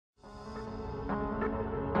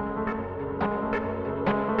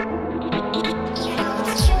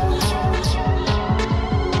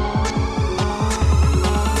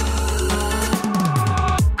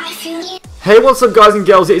Hey, what's up guys and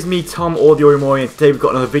girls, it is me Tom or TheOrryMorry, and today we've got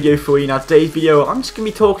another video for you. Now today's video I'm just going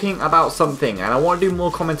to be talking about something, and I want to do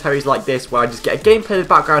more commentaries like this where I just get a gameplay in the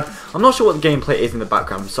background. I'm not sure what the gameplay is in the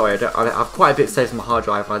background, I'm sorry, I have quite a bit saved on my hard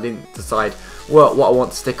drive and I didn't decide what I want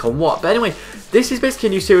to stick on what. But anyway, this is basically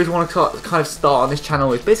a new series I want to kind of start on this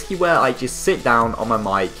channel. It's basically where I just sit down on my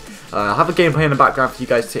mic, have a gameplay in the background for you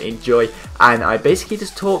guys to enjoy, and I basically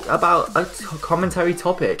just talk about a commentary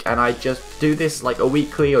topic, and I just do this like a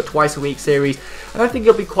weekly or twice a week series, and I think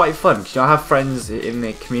it'll be quite fun because, you know, I have friends in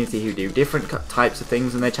the community who do different types of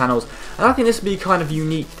things on their channels, and I think this would be kind of a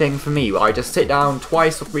unique thing for me where I just sit down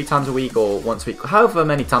twice or 3 times a week or once a week, however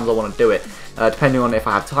many times I want to do it, depending on if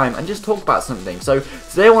I have time, and just talk about something. So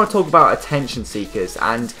today I want to talk about attention seekers,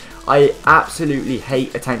 and I absolutely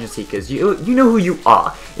hate attention seekers. You know who you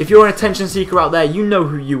are. If you're an attention seeker out there, you know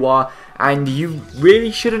who you are, and you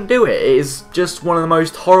really shouldn't do it. It is just one of the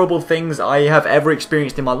most horrible things I have ever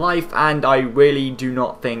experienced in my life, and I really do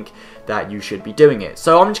not think that you should be doing it.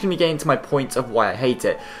 So I'm just going to get into my points of why I hate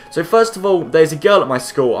it. So first of all, there's a girl at my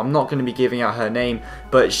school, I'm not going to be giving out her name,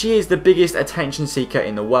 but she is the biggest attention seeker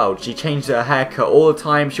in the world. She changes her haircut all the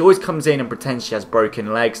time, she always comes in and pretends she has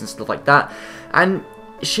broken legs and stuff like that, and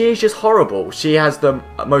she is just horrible. She has the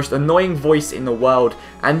most annoying voice in the world,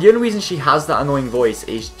 and the only reason she has that annoying voice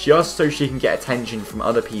is just so she can get attention from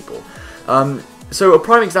other people. So a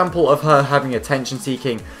prime example of her having attention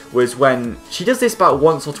seeking was when she does this about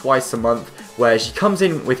once or twice a month, where she comes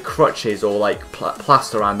in with crutches or like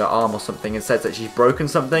plaster around her arm or something and says that she's broken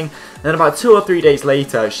something, and then about 2 or 3 days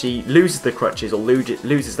later she loses the crutches or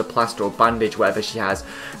loses the plaster or bandage, whatever she has,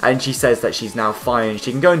 and she says that she's now fine,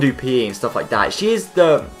 she can go and do PE and stuff like that. She's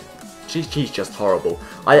just horrible.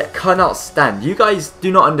 I cannot stand. You guys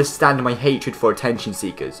do not understand my hatred for attention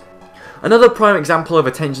seekers. Another prime example of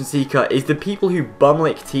attention seeker is the people who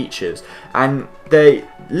bumlick teachers, and they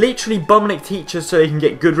literally bumlick teachers so they can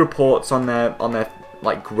get good reports on their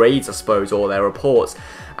like grades, I suppose, or their reports,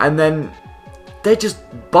 and then they just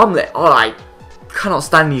bumlick. Oh, I cannot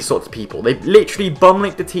stand these sorts of people. They literally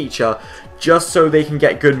bumlick the teacher just so they can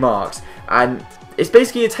get good marks, and it's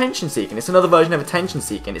basically attention seeking. It's another version of attention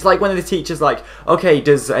seeking. It's like when the teacher's like, okay,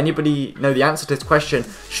 does anybody know the answer to this question?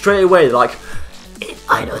 Straight away they're like,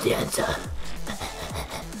 I know the answer.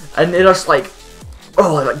 And it just like,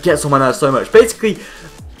 oh, that gets on my nerves so much. Basically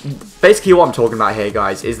what I'm talking about here,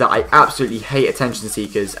 guys, is that I absolutely hate attention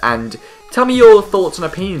seekers. And tell me your thoughts and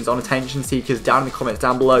opinions on attention seekers down in the comments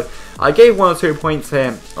down below. I gave 1 or 2 points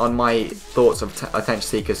here on my thoughts of attention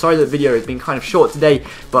seekers. Sorry that the video has been kind of short today,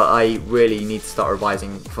 but I really need to start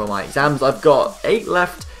revising for my exams. I've got 8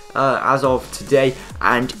 left as of today,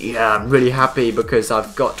 and yeah, I'm really happy because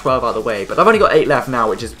I've got 12 out of the way, but I've only got 8 left now,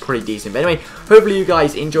 which is pretty decent. But anyway, hopefully you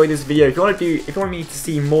guys enjoyed this video. If you want me to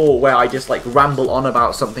see more where I just like ramble on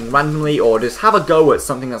about something randomly, or just have a go at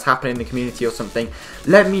something that's happening in the community or something,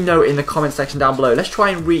 let me know in the comment section down below. Let's try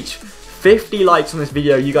and reach 50 likes on this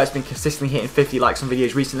video. You guys have been consistently hitting 50 likes on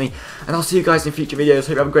videos recently, and I'll see you guys in future videos. Hope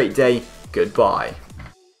you have a great day. Goodbye.